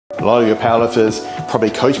A lot of your powerlifters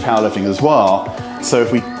probably coach powerlifting as well. So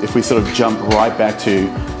if we sort of jump right back to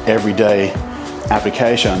everyday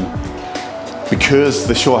application, because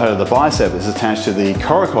the short head of the bicep is attached to the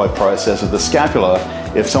coracoid process of the scapula,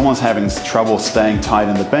 if someone's having trouble staying tight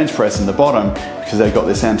in the bench press in the bottom because they've got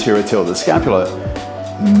this anterior tilt of the scapula,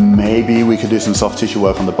 maybe we could do some soft tissue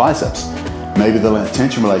work on the biceps. Maybe the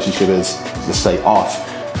length-tension relationship is, to say off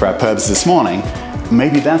for our purposes this morning,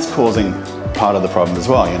 maybe that's causing part of the problem as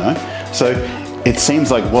well, you know? So it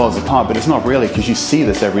seems like worlds apart, but it's not really, because you see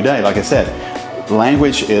this every day. Like I said,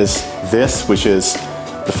 language is this, which is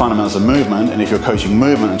the fundamentals of movement, and if you're coaching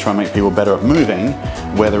movement and trying to make people better at moving,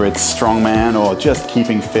 whether it's strongman or just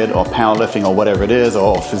keeping fit or powerlifting or whatever it is,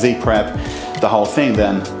 or physique prep, the whole thing,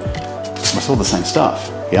 then it's all the same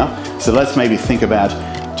stuff, yeah? So let's maybe think about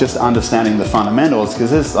just understanding the fundamentals,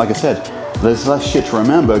 because there's, like I said, there's less shit to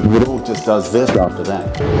remember, because it all just does this after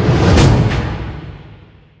that.